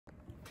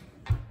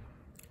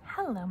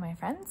Hello, my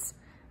friends.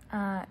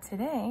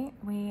 Today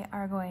we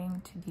are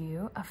going to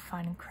do a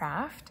fun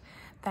craft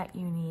that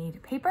you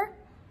need paper,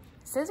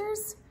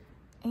 scissors,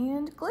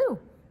 and glue,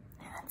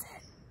 and that's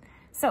it.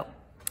 So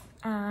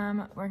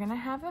we're gonna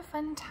have a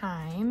fun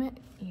time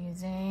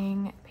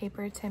using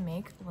paper to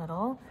make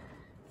little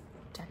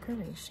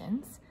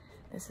decorations.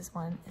 This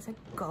one is a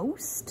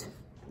ghost,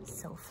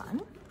 so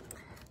fun.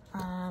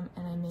 And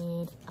I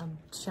made a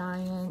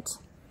giant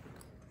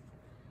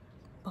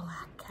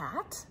black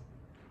cat,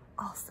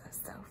 also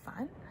so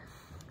fun.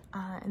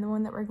 And the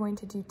one that we're going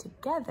to do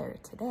together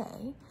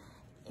today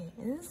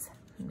is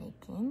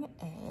making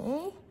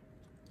a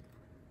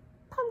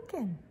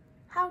pumpkin.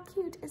 How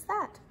cute is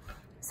that?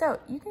 So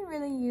you can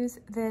really use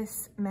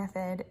this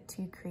method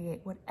to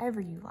create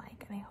whatever you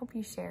like, and I hope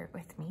you share it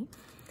with me.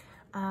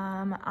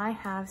 I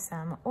have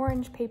some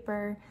orange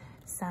paper,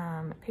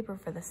 some paper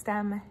for the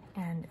stem,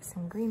 and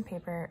some green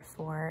paper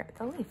for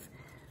the leaf.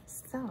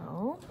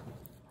 So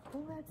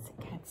let's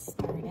get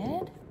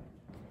started.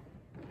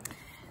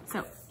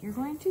 So you're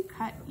going to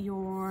cut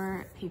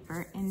your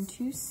paper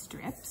into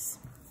strips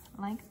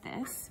like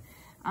this.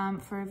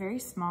 For a very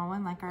small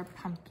one, like our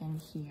pumpkin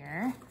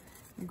here,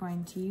 you're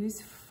going to use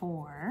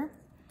 4.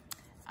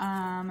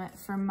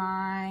 For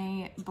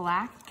my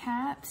black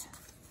cat,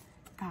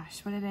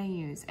 gosh, what did I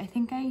use? I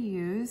think I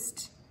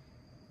used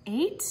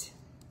 8,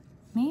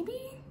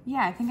 maybe?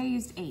 Yeah, I think I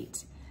used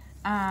 8.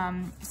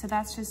 So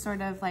that's just sort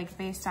of like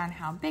based on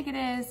how big it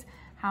is,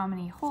 how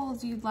many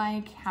holes you'd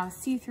like, how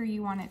see-through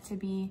you want it to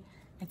be.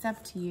 It's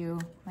up to you.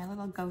 My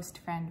little ghost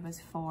friend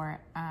was 4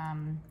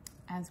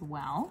 as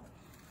well.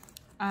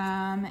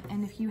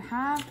 And if you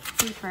have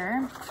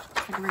paper,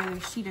 like a regular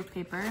sheet of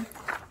paper,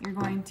 you're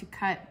going to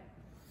cut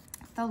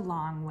the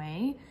long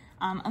way.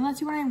 Unless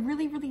you want a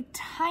really, really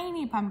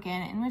tiny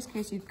pumpkin, in which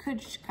case you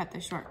could cut the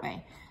short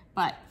way.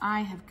 But I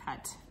have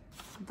cut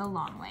the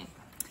long way.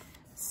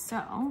 So,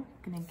 I'm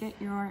gonna get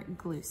your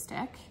glue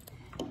stick.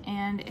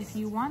 And if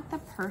you want the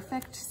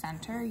perfect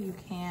center, you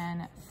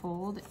can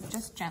fold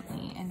just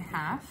gently in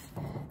half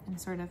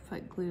and sort of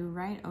put glue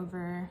right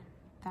over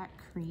that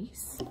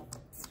crease.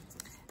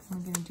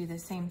 I'm gonna do the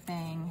same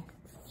thing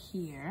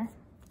here.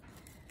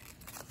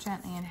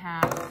 Gently in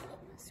half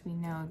so we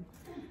know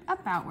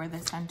about where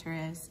the center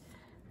is.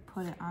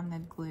 Put it on the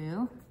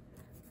glue,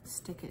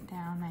 stick it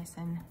down nice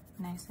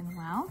and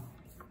well.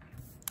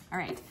 All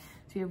right,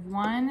 so we have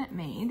one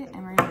made,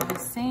 and we're gonna do the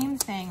same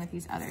thing with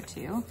these other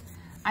 2.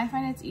 I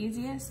find it's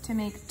easiest to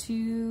make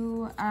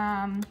 2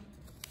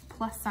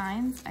 plus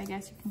signs, I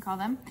guess you can call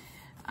them.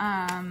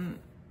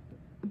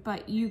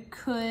 But you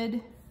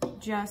could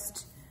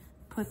just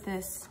put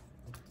this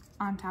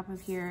on top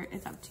of here.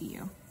 It's up to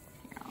you.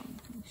 Here, I'll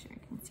make sure you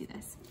can see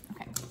this.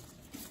 Okay.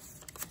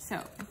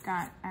 So we've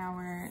got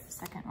our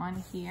second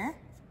one here.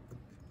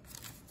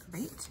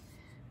 Great.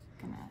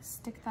 Gonna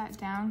stick that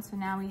down. So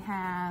now we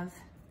have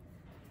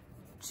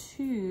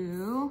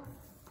 2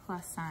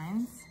 plus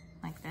signs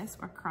like this,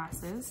 or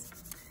crosses.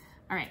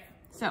 All right,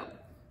 so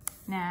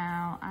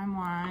now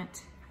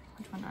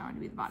which one do I want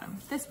to be the bottom?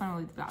 This one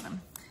will be the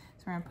bottom.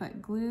 So we're gonna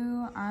put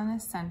glue on the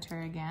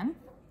center again,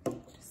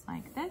 just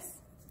like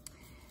this.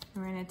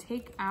 And we're gonna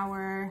take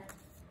our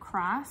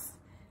cross,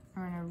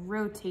 and we're gonna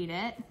rotate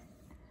it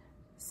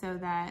so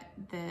that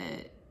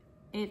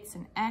it's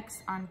an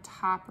X on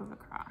top of a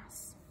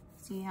cross.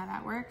 See how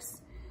that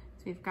works?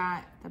 So we've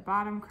got the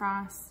bottom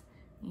cross,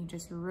 you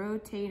just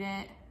rotate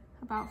it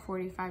about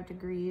 45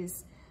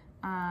 degrees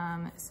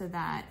so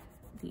that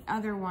the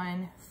other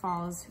one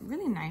falls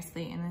really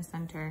nicely in the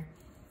center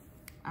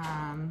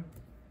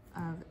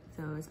of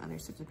those other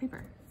strips of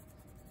paper.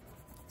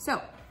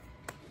 So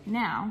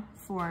now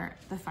for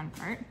the fun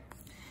part,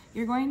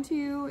 you're going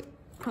to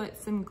put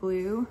some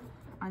glue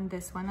on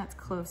this one that's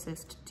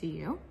closest to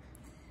you,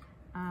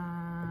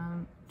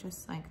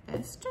 just like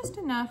this, just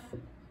enough.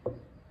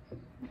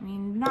 I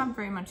mean, not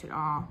very much at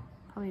all,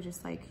 probably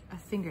just like a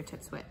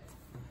fingertip's width.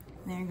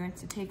 And then you're going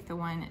to take the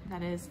one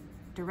that is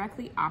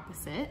directly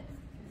opposite,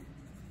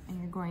 and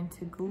you're going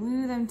to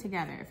glue them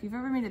together. If you've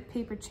ever made a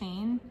paper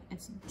chain,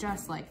 it's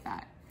just like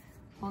that.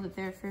 Hold it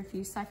there for a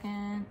few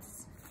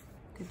seconds.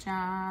 Good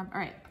job. All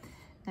right,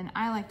 then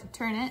I like to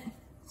turn it,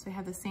 so we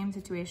have the same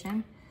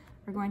situation.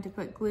 We're going to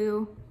put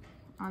glue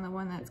on the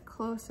one that's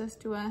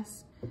closest to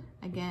us.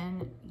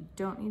 Again, you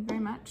don't need very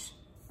much.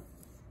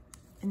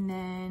 And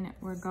then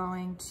we're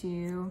going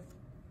to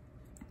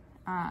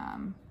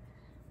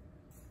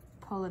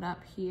pull it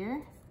up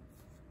here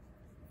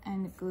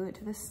and glue it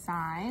to the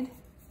side.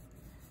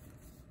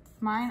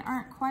 Mine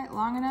aren't quite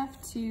long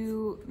enough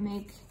to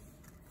make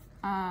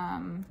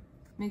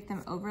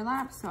them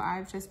overlap, so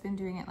I've just been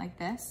doing it like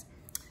this.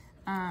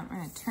 I'm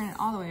gonna turn it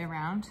all the way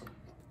around.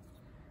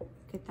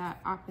 Get that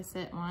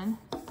opposite one.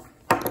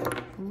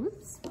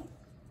 Whoops.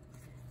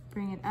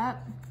 Bring it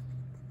up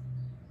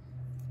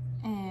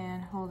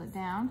and hold it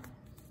down.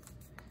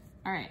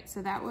 All right,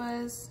 so that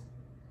was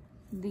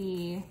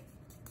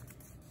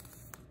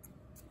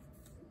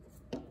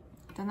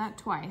done that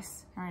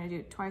twice. I'm gonna do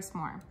it twice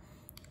more.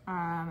 So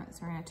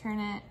we're gonna turn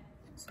it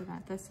so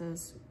that this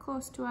is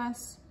close to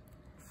us.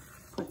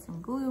 put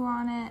some glue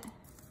on it.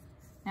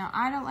 Now,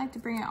 I don't like to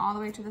bring it all the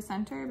way to the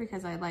center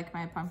because I like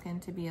my pumpkin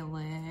to be a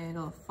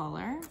little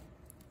fuller.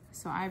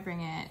 So I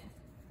bring it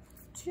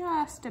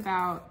just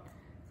about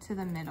to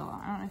the middle.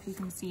 I don't know if you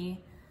can see.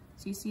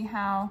 So you see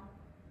how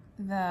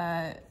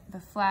the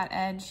flat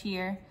edge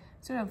here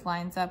sort of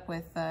lines up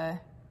with the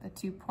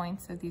 2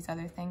 points of these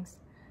other things.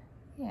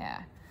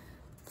 Yeah,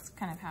 that's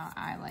kind of how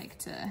I like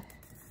to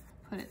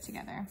put it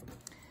together.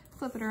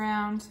 Flip it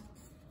around,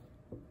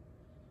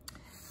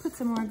 put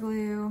some more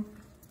glue,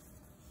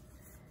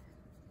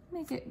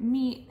 make it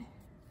meet,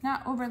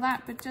 not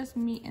overlap, but just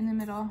meet in the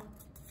middle.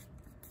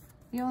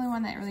 The only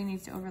one that really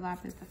needs to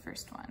overlap is the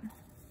first one.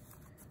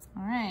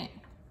 All right,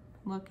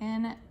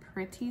 looking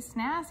pretty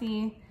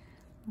snazzy.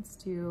 Let's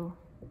do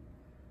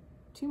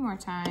 2 more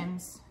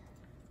times.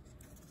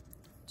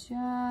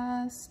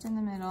 Just in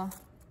the middle.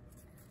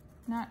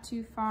 Not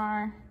too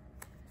far,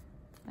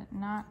 but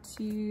not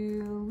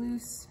too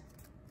loose.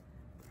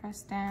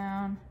 Press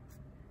down,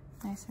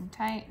 nice and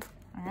tight.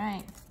 All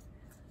right,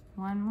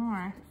 1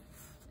 more.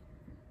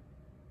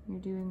 You're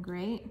doing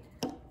great.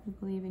 We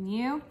believe in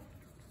you.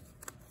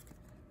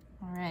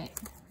 All right,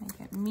 make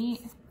it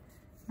meet.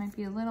 Might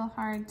be a little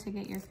hard to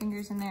get your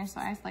fingers in there, so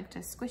I like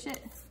to squish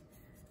it.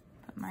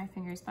 Put my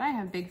fingers, but I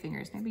have big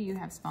fingers. Maybe you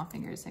have small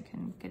fingers that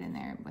can get in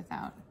there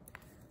without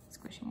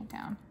squishing it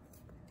down.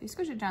 If you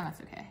squish it down,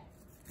 that's okay.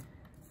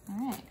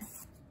 All right,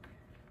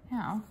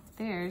 now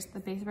there's the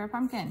base of our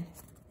pumpkin.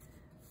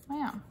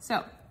 Wow,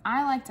 so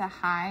I like to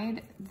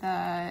hide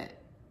the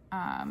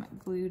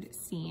glued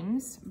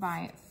seams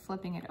by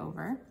flipping it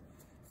over.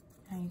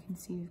 Now you can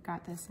see we've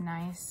got this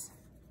nice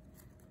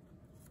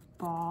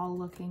ball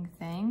looking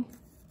thing.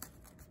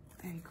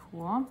 Very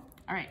cool. All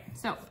right,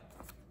 so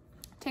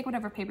take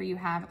whatever paper you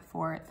have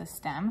for the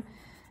stem,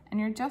 and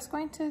you're just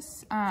going to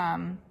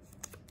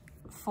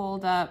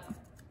fold up,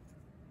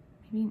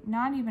 maybe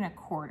not even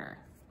 1/4,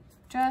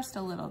 just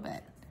a little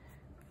bit.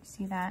 You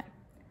see that?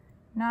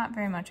 Not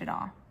very much at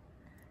all.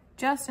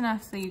 Just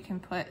enough so you can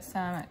put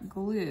some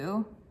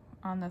glue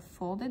on the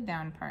folded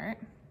down part.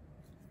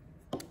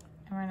 And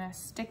we're gonna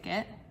stick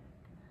it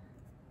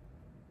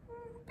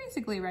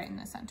basically right in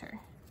the center.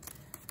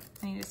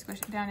 I need to squish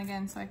it down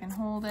again so I can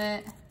hold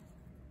it.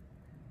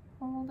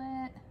 Hold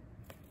it.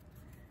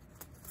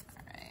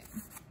 All right.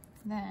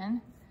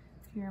 Then,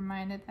 if you're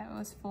reminded that it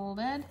was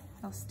folded,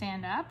 it'll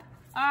stand up.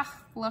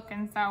 Ah,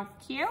 looking so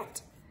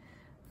cute.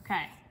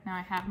 Okay, now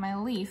I have my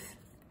leaf,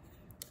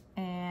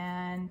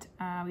 and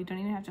we don't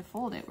even have to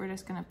fold it. We're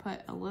just gonna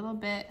put a little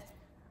bit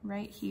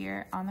right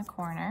here on the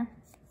corner.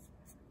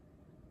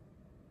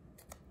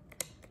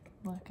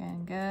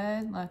 Looking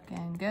good,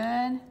 looking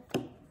good.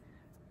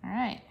 All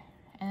right,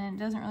 and it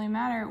doesn't really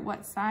matter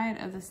what side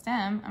of the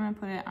stem. I'm gonna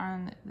put it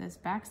on this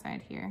back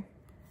side here.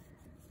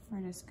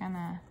 We're just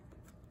gonna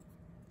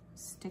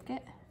stick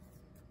it,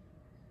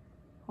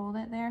 hold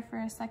it there for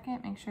a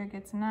second, make sure it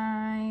gets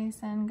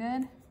nice and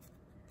good.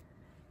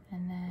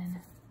 And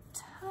then,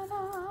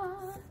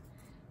 ta-da!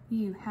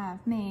 You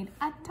have made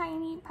a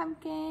tiny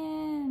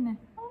pumpkin.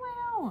 Oh,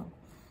 wow.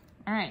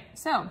 All right,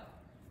 so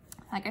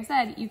like I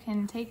said, you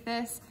can take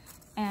this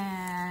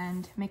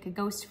and make a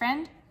ghost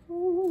friend.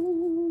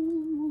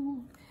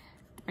 Ooh.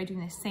 By doing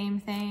the same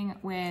thing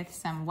with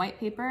some white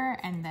paper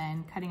and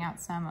then cutting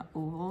out some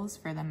ovals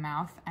for the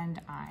mouth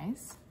and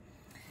eyes.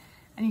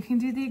 And you can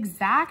do the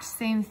exact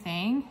same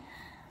thing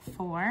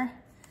for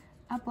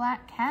a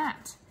black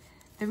cat.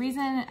 The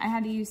reason I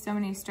had to use so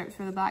many strips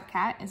for the black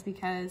cat is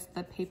because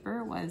the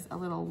paper was a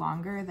little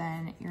longer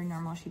than your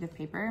normal sheet of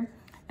paper,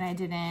 and I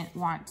didn't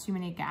want too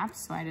many gaps,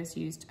 so I just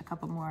used a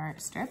couple more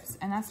strips,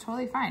 and that's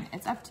totally fine.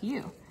 It's up to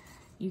you.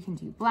 You can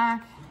do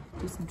black,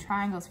 do some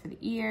triangles for the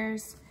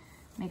ears,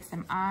 make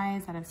some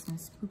eyes out of some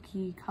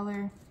spooky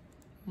color,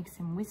 make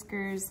some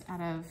whiskers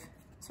out of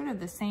sort of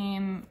the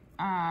same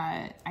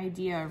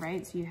idea,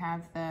 right? So you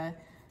have the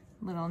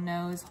little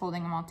nose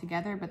holding them all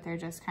together, but they're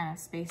just kind of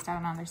spaced out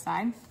on either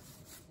side.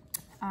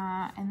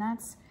 And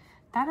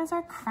that is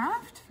our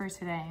craft for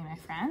today, my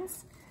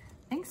friends.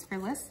 Thanks for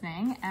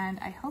listening, and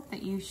I hope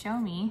that you show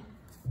me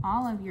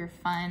all of your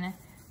fun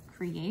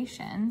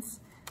creations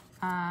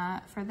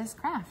for this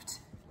craft.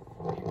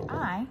 And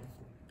I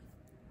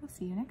will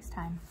see you next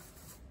time.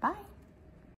 Bye.